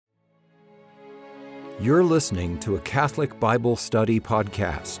You're listening to a Catholic Bible Study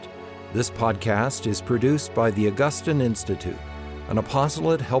podcast. This podcast is produced by the Augustine Institute, an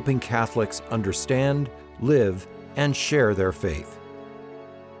apostolate helping Catholics understand, live, and share their faith.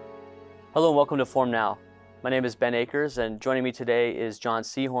 Hello and welcome to Form Now. My name is Ben Akers, and joining me today is John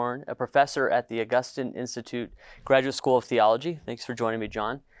Seahorn, a professor at the Augustine Institute Graduate School of Theology. Thanks for joining me,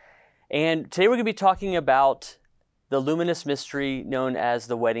 John. And today we're going to be talking about the Luminous mystery known as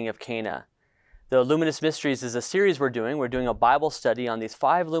the Wedding of Cana. The Luminous Mysteries is a series we're doing. We're doing a Bible study on these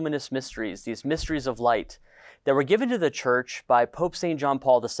 5 luminous mysteries, these mysteries of light, that were given to the church by Pope St. John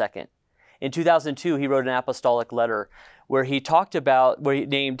Paul II. In 2002, he wrote an apostolic letter where he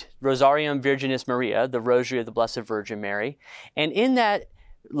named Rosarium Virginis Maria, the Rosary of the Blessed Virgin Mary. And in that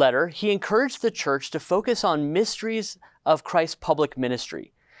letter, he encouraged the church to focus on mysteries of Christ's public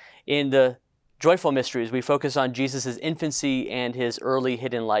ministry. In the joyful mysteries, we focus on Jesus' infancy and his early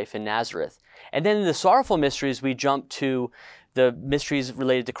hidden life in Nazareth. And then in the sorrowful mysteries, we jump to the mysteries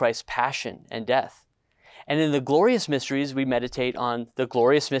related to Christ's passion and death. And in the glorious mysteries, we meditate on the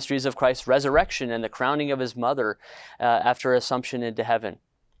glorious mysteries of Christ's resurrection and the crowning of his mother after assumption into heaven.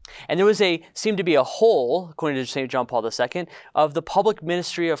 And there seemed to be a whole, according to St. John Paul II, of the public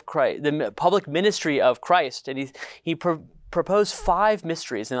ministry of Christ, and he proposed 5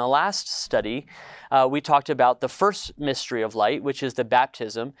 mysteries. In the last study, we talked about the first mystery of light, which is the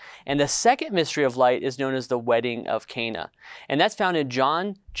baptism, and the second mystery of light is known as the wedding of Cana. And that's found in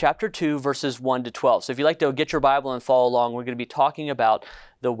John chapter 2, verses 1 to 12. So if you'd like to get your Bible and follow along, we're going to be talking about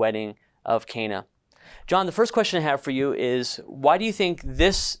the wedding of Cana. John, the first question I have for you is, why do you think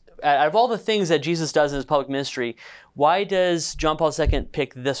this, out of all the things that Jesus does in his public ministry, why does John Paul II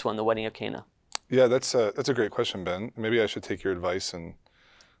pick this one, the wedding of Cana? Yeah, that's a great question, Ben. Maybe I should take your advice and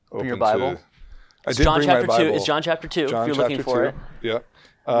open your Bible. I did bring my Bible. It's John chapter 2, if you're looking for it. Yeah.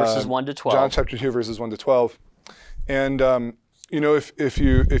 Verses 1 to 12. John chapter 2, verses 1 to 12. And,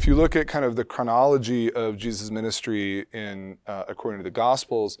 if you look at kind of the chronology of Jesus' ministry according to the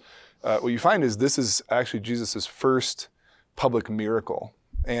Gospels, what you find is this is actually Jesus' first public miracle.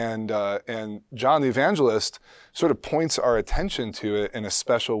 And John the Evangelist sort of points our attention to it in a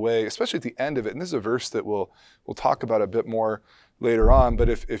special way, especially at the end of it. And this is a verse that we'll talk about a bit more later on. But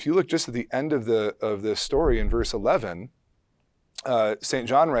if you look just at the end of this story in verse 11, St.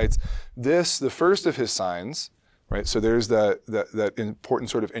 John writes, "This, the first of his signs," right? So there's that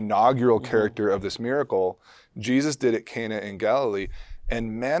important sort of inaugural character of this miracle. Jesus did at Cana in Galilee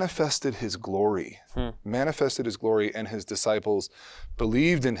and manifested his glory, and his disciples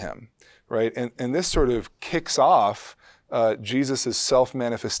believed in him, right? And this sort of kicks off Jesus'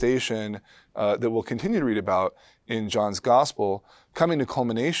 self-manifestation that we'll continue to read about in John's Gospel, coming to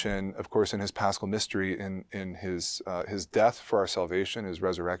culmination, of course, in his Paschal mystery, in his death for our salvation, his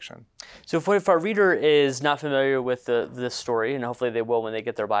resurrection. So if our reader is not familiar with this story, and hopefully they will when they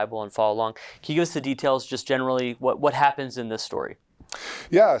get their Bible and follow along, can you give us the details, just generally, what happens in this story?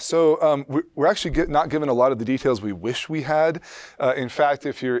 Yeah, so we're actually not given a lot of the details we wish we had. In fact,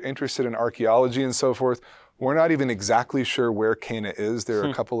 if you're interested in archaeology and so forth, we're not even exactly sure where Cana is. There are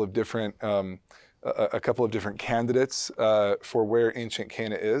a couple of different candidates for where ancient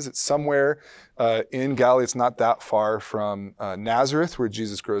Cana is. It's somewhere in Galilee. It's not that far from Nazareth, where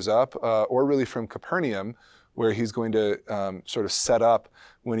Jesus grows up, or really from Capernaum, where he's going to sort of set up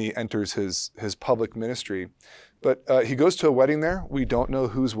when he enters his public ministry. But he goes to a wedding there. We don't know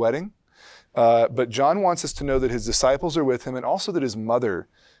whose wedding. But John wants us to know that his disciples are with him, and also that his mother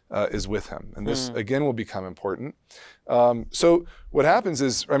is with him. And this, again, will become important. So what happens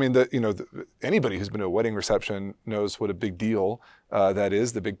is, anybody who's been to a wedding reception knows what a big deal that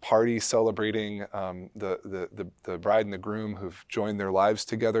is, the big party celebrating the bride and the groom who've joined their lives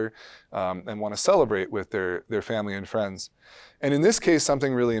together and want to celebrate with their family and friends. And in this case,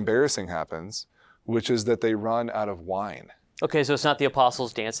 something really embarrassing happens, which is that they run out of wine. Okay, so it's not the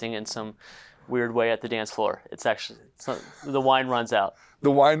apostles dancing in some weird way at the dance floor. It's not, the wine runs out.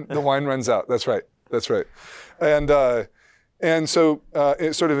 The wine runs out. That's right. And so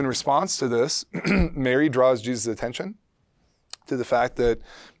it's sort of in response to this, Mary draws Jesus' attention to the fact that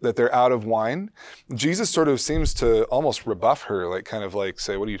they're out of wine. Jesus sort of seems to almost rebuff her, like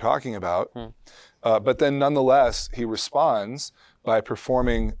say, "What are you talking about?" But then nonetheless, he responds by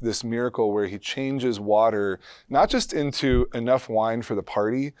performing this miracle where he changes water, not just into enough wine for the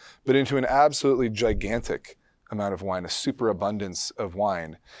party, but into an absolutely gigantic amount of wine, a superabundance of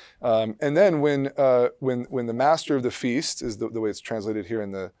wine. And then when the master of the feast, is the way it's translated here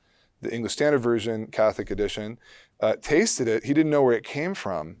in the English Standard Version, Catholic edition, tasted it, he didn't know where it came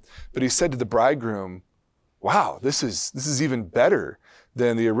from, but he said to the bridegroom, "Wow, this is even better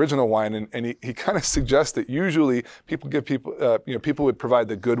than the original wine, and he kind of suggests that usually people would provide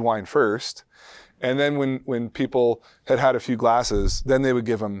the good wine first, and then when people had a few glasses, then they would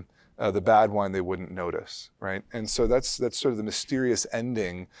give them the bad wine they wouldn't notice, right? And so that's sort of the mysterious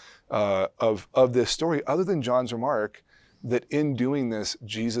ending of this story, other than John's remark that in doing this,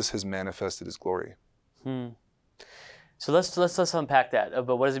 Jesus has manifested his glory. So let's unpack that.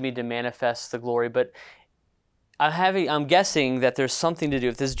 But what does it mean to manifest the glory? But I'm guessing that there's something to do.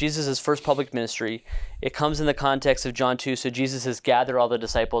 If this is Jesus' first public ministry, it comes in the context of John 2. So Jesus has gathered all the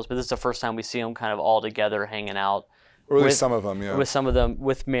disciples, but this is the first time we see them kind of all together hanging out. Or at least some of them, yeah. With some of them,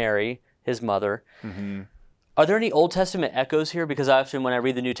 with Mary, his mother. Mm-hmm. Are there any Old Testament echoes here? Because often when I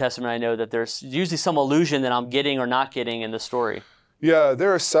read the New Testament, I know that there's usually some allusion that I'm getting or not getting in the story. Yeah,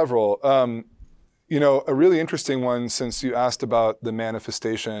 there are several. A really interesting one, since you asked about the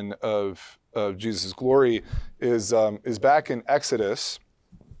manifestation of Jesus' glory, is back in Exodus.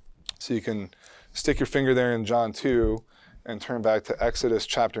 So you can stick your finger there in John 2 and turn back to Exodus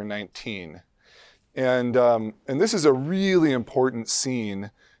chapter 19. And this is a really important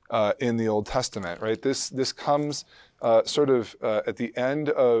scene in the Old Testament, right? This comes sort of at the end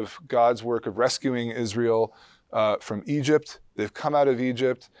of God's work of rescuing Israel from Egypt. They've come out of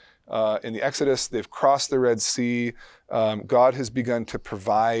Egypt. In the Exodus, they've crossed the Red Sea. God has begun to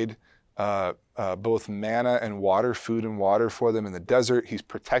provide both manna and water, food and water for them in the desert. He's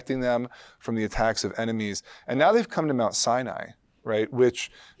protecting them from the attacks of enemies. And now they've come to Mount Sinai, right?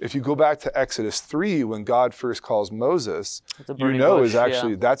 Which, if you go back to Exodus 3, when God first calls Moses, is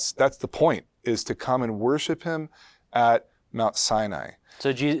actually, that's the point, is to come and worship him at Mount Sinai.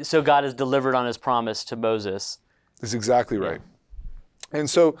 So God has delivered on his promise to Moses. That's exactly right. And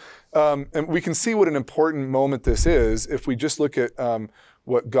so, and we can see what an important moment this is if we just look at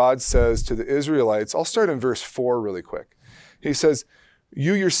what God says to the Israelites. I'll start in verse 4 really quick. He says,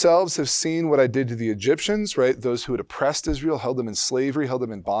 "You yourselves have seen what I did to the Egyptians," right? Those who had oppressed Israel, held them in slavery, held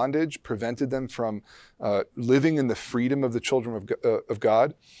them in bondage, prevented them from living in the freedom of the children of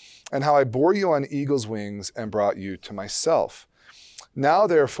God, and how I bore you on eagle's wings and brought you to myself. Now,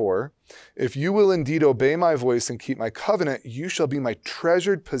 therefore, if you will indeed obey my voice and keep my covenant, you shall be my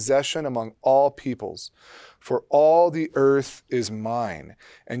treasured possession among all peoples. For all the earth is mine,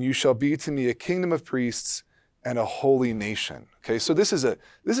 and you shall be to me a kingdom of priests and a holy nation. Okay, so this is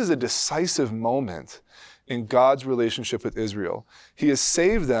a decisive moment in God's relationship with Israel. He has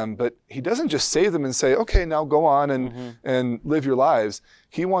saved them, but he doesn't just save them and say, okay, now go on and live your lives.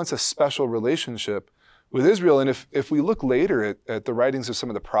 He wants a special relationship with Israel. And if we look later at the writings of some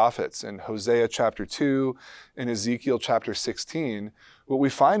of the prophets in Hosea chapter 2 and Ezekiel chapter 16, what we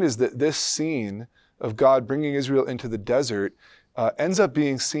find is that this scene of God bringing Israel into the desert ends up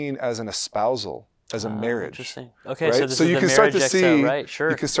being seen as an espousal, as a marriage. Interesting. Okay, right? so you can start to see, right? Sure.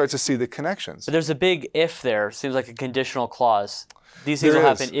 You can start to see the connections. But there's a big if there. It seems like a conditional clause. These things will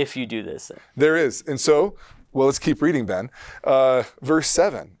happen if you do this. There is. And so, well, let's keep reading, Ben. Verse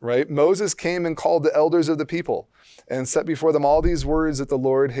 7, right? Moses came and called the elders of the people and set before them all these words that the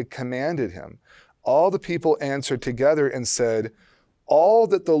Lord had commanded him. All the people answered together and said, all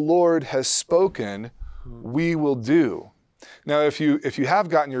that the Lord has spoken, we will do. Now, if you have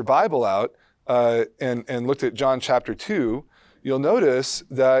gotten your Bible out and looked at John chapter 2, you'll notice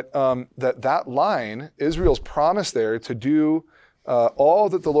that that line, Israel's promise there to do all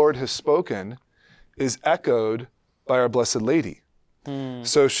that the Lord has spoken, is echoed by our Blessed Lady.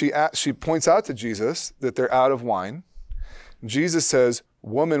 So she points out to Jesus that they're out of wine. Jesus says,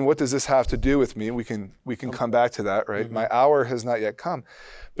 woman, what does this have to do with me? We can come back to that, right? My hour has not yet come.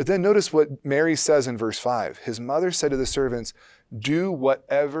 But then notice what Mary says in verse 5. His mother said to the servants, do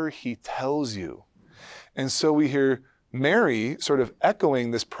whatever he tells you. And so we hear Mary sort of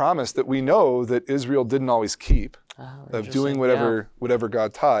echoing this promise that we know that Israel didn't always keep, of doing whatever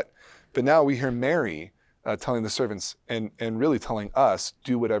God taught. But now we hear Mary telling the servants and really telling us,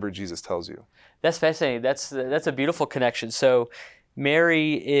 do whatever Jesus tells you. That's fascinating. That's a beautiful connection. So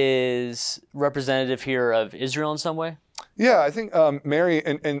Mary is representative here of Israel in some way? Yeah, I think Mary,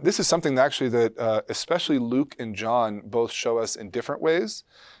 and this is something that actually that especially Luke and John both show us in different ways,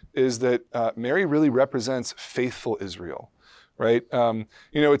 is that Mary really represents faithful Israel. Right?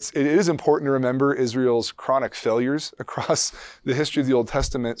 It is important to remember Israel's chronic failures across the history of the Old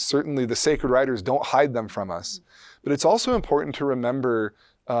Testament. Certainly the sacred writers don't hide them from us. But it's also important to remember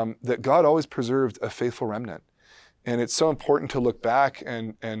that God always preserved a faithful remnant. And it's so important to look back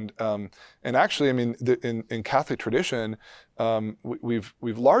and actually, I mean, in Catholic tradition, we've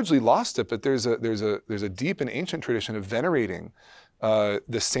largely lost it, but there's a deep and ancient tradition of venerating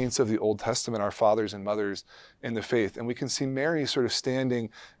the saints of the Old Testament, our fathers and mothers in the faith. And we can see Mary sort of standing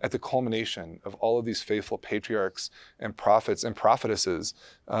at the culmination of all of these faithful patriarchs and prophets and prophetesses,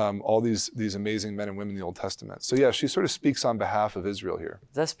 all these amazing men and women in the Old Testament. So yeah, she sort of speaks on behalf of Israel here.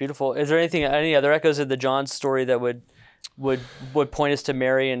 That's beautiful. Is there any other echoes of the John story that would point us to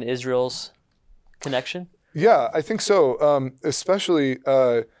Mary and Israel's connection? Yeah, I think so. Especially,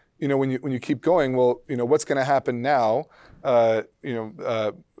 when you keep going, well, what's going to happen now? The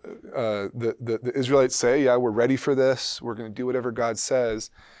Israelites say, yeah, we're ready for this. We're going to do whatever God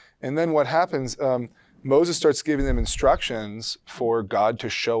says. And then what happens, Moses starts giving them instructions for God to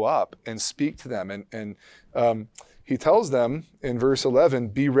show up and speak to them. And he tells them in verse 11,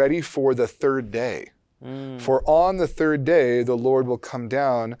 be ready for the third day. For on the third day, the Lord will come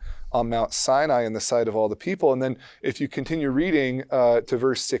down on Mount Sinai in the sight of all the people. And then if you continue reading to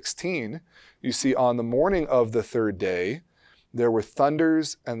verse 16, you see on the morning of the third day, there were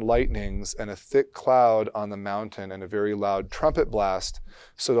thunders and lightnings and a thick cloud on the mountain and a very loud trumpet blast,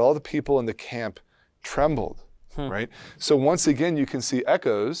 so that all the people in the camp trembled, right? So once again, you can see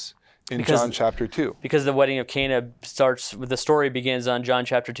echoes in John chapter 2. Because the wedding of Cana the story begins on John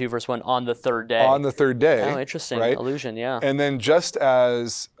chapter 2, verse 1, on the third day. On the third day. Oh, interesting. Right? Allusion, yeah. And then just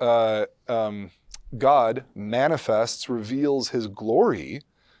as God manifests, reveals his glory,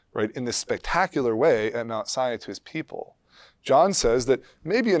 right, in this spectacular way at Mount Sinai to his people, John says that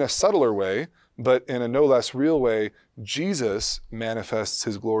maybe in a subtler way, but in a no less real way, Jesus manifests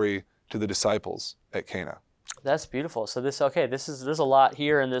his glory to the disciples at Cana. That's beautiful. So there's a lot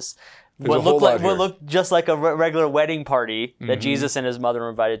here in this. What looked just like a regular wedding party that Jesus and his mother were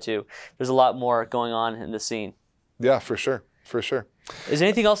invited to. There's a lot more going on in the scene. Yeah, for sure. Is there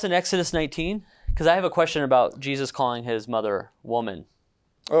anything else in Exodus 19? Because I have a question about Jesus calling his mother woman.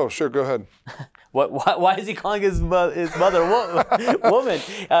 Oh, sure. Go ahead. Why is he calling his mother woman?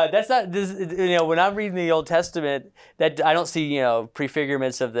 That's not this. When I'm reading the Old Testament, that I don't see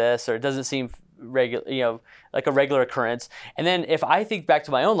prefigurements of this, or it doesn't seem regular, like a regular occurrence. And then if I think back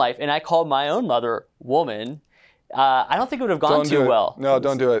to my own life and I called my own mother woman, I don't think it would have gone too well. No,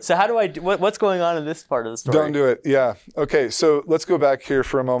 don't do it. So how do I? What's going on in this part of the story? Don't do it. Yeah. Okay. So let's go back here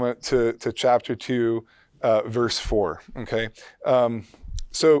for a moment to chapter 2, verse 4. Okay.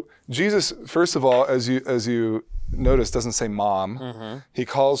 So Jesus, first of all, as you notice, doesn't say mom. Mm-hmm. He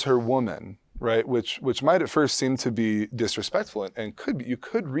calls her woman, right? Which might at first seem to be disrespectful, and you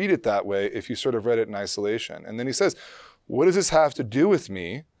could read it that way if you sort of read it in isolation. And then he says, "What does this have to do with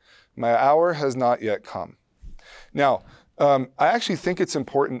me? My hour has not yet come." Now, I actually think it's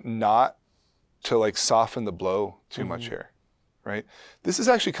important not to soften the blow too much here, right? This is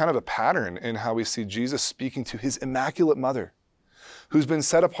actually kind of a pattern in how we see Jesus speaking to his immaculate mother, who's been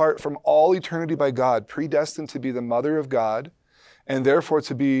set apart from all eternity by God, predestined to be the mother of God, and therefore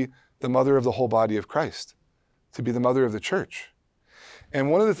to be the mother of the whole body of Christ, to be the mother of the church.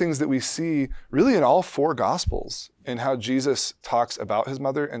 And one of the things that we see really in all 4 Gospels in how Jesus talks about his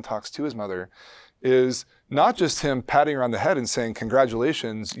mother and talks to his mother is not just him patting her on the head and saying,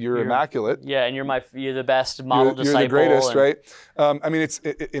 "Congratulations, you're immaculate." Yeah, and you're the best model disciple. You're the greatest, right?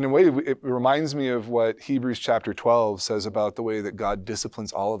 In a way, it reminds me of what Hebrews chapter 12 says about the way that God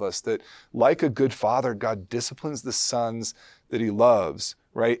disciplines all of us, that like a good father, God disciplines the sons that he loves,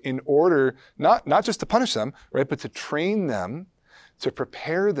 right? In order, not just to punish them, right, but to train them, to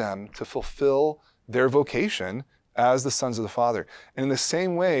prepare them to fulfill their vocation as the sons of the Father. And in the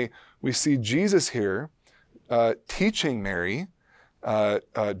same way, we see Jesus here teaching Mary,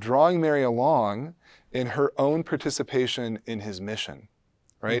 drawing Mary along in her own participation in his mission,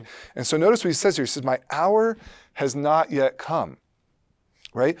 right? And so notice what he says here. He says, "My hour has not yet come,"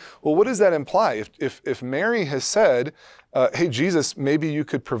 right? Well, what does that imply? If Mary has said, "Hey, Jesus, maybe you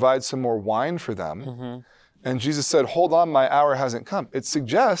could provide some more wine for them," and Jesus said, "Hold on, my hour hasn't come," it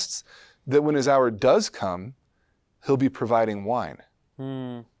suggests that when his hour does come, he'll be providing wine,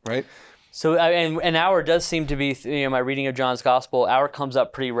 right? So, and an hour does seem to be, my reading of John's Gospel, hour comes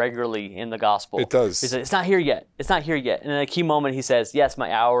up pretty regularly in the Gospel. It does. He says, "It's not here yet. It's not here yet." And in a key moment, he says, "Yes, my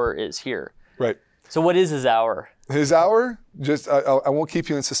hour is here." Right. So what is his hour? His hour, I won't keep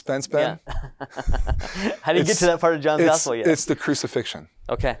you in suspense, Ben. Yeah. How do you get to that part of John's Gospel yet? It's the crucifixion.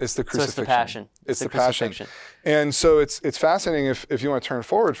 Okay. It's the crucifixion. So it's the passion. It's the passion. And so it's fascinating if you want to turn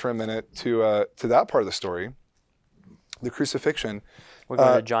forward for a minute to that part of the story, the crucifixion. We're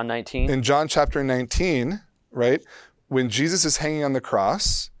going to John 19. In John chapter 19, right, when Jesus is hanging on the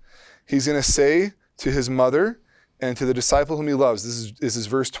cross, he's going to say to his mother and to the disciple whom he loves, this is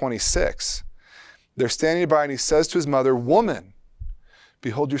verse 26, they're standing by and he says to his mother, "Woman,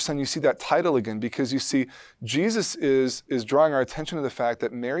 behold your son. You see that title again, because you see Jesus is drawing our attention to the fact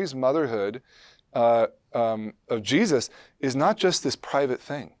that Mary's motherhood of Jesus is not just this private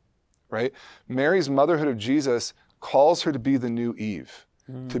thing, right? Mary's motherhood of Jesus calls her to be the new Eve,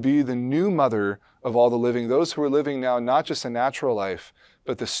 to be the new mother of all the living, those who are living now not just a natural life,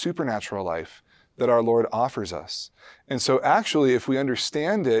 but the supernatural life that our Lord offers us. And so actually, if we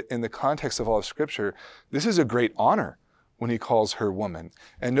understand it in the context of all of Scripture, this is a great honor when he calls her woman.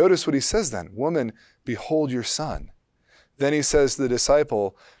 And notice what he says then, woman, behold your son. Then he says to the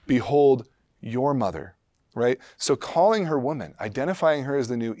disciple, behold your mother, right? So calling her woman, identifying her as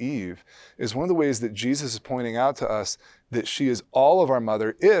the new Eve, is one of the ways that Jesus is pointing out to us that she is all of our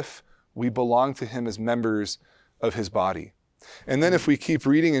mother if we belong to him as members of his body. And then if we keep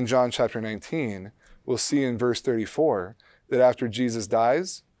reading in John chapter 19, we'll see in verse 34 that after Jesus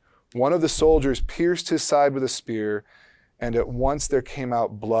dies, one of the soldiers pierced his side with a spear, and at once there came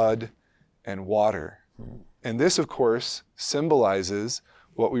out blood and water. And this, of course, symbolizes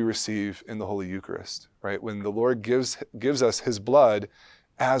what we receive in the Holy Eucharist, right? When the Lord gives us his blood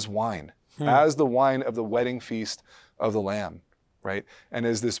as wine, as the wine of the wedding feast of the Lamb, right? And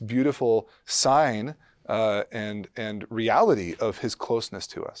as this beautiful sign and reality of his closeness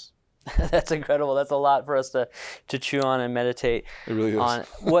to us. That's incredible. That's a lot for us to chew on and meditate It really is. on.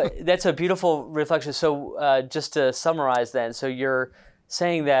 That's a beautiful reflection. So just to summarize then, so you're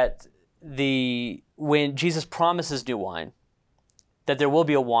saying that when Jesus promises new wine, that there will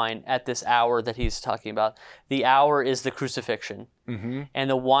be a wine at this hour that he's talking about. The hour is the crucifixion, and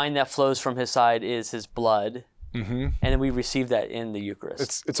the wine that flows from his side is his blood. And then we receive that in the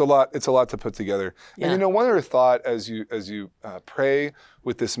Eucharist. It's a lot to put together. Yeah. And one other thought as you pray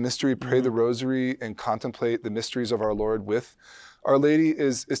with this mystery, pray the Rosary, and contemplate the mysteries of our Lord with Our Lady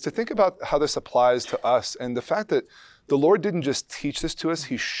is to think about how this applies to us, and the fact that the Lord didn't just teach this to us;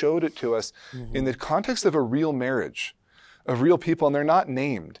 He showed it to us in the context of a real marriage, of real people, and they're not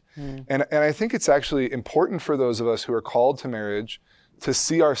named. And I think it's actually important for those of us who are called to marriage to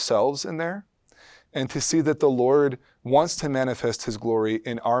see ourselves in there, and to see that the Lord wants to manifest His glory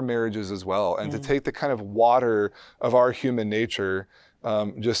in our marriages as well, and to take the kind of water of our human nature,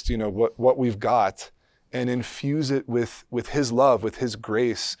 what we've got, and infuse it with His love, with His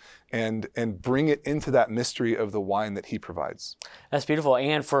grace, and bring it into that mystery of the wine that He provides. That's beautiful.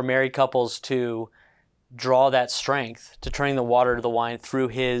 And for married couples to draw that strength to turning the water to the wine through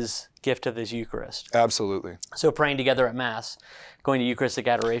His gift of His Eucharist. Absolutely. So praying together at Mass, going to Eucharistic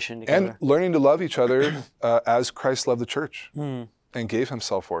adoration together. And learning to love each other as Christ loved the church and gave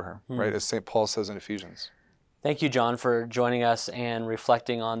Himself for her, right? As St. Paul says in Ephesians. Thank you, John, for joining us and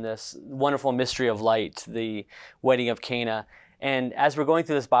reflecting on this wonderful mystery of light, the wedding of Cana. And as we're going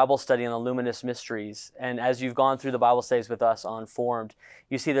through this Bible study on the Luminous Mysteries, and as you've gone through the Bible studies with us on Formed,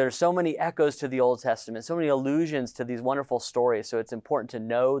 you see there's so many echoes to the Old Testament, so many allusions to these wonderful stories. So it's important to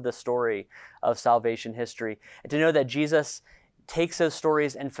know the story of salvation history and to know that Jesus takes those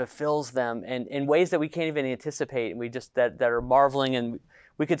stories and fulfills them in ways that we can't even anticipate, and we just that are marveling, and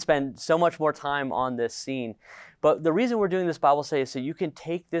we could spend so much more time on this scene. But the reason we're doing this Bible study is so you can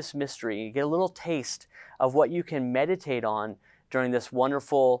take this mystery, you get a little taste of what you can meditate on during this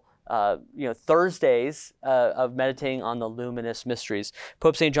wonderful Thursdays of meditating on the luminous mysteries.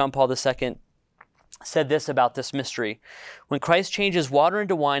 Pope St. John Paul II said this about this mystery: when Christ changes water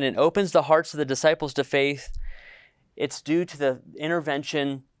into wine and opens the hearts of the disciples to faith, it's due to the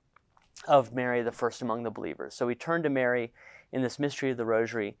intervention of Mary, the first among the believers. So we turn to Mary in this mystery of the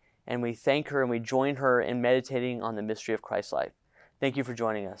Rosary, and we thank her and we join her in meditating on the mystery of Christ's life. Thank you for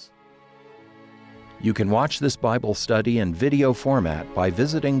joining us. You can watch this Bible study in video format by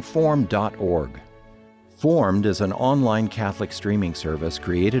visiting formed.org. Formed is an online Catholic streaming service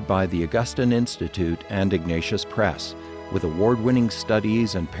created by the Augustine Institute and Ignatius Press, with award-winning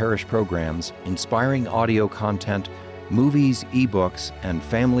studies and parish programs, inspiring audio content, movies, ebooks, and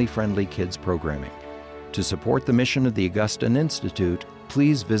family-friendly kids programming. To support the mission of the Augustine Institute,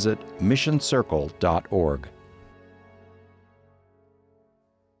 please visit missioncircle.org.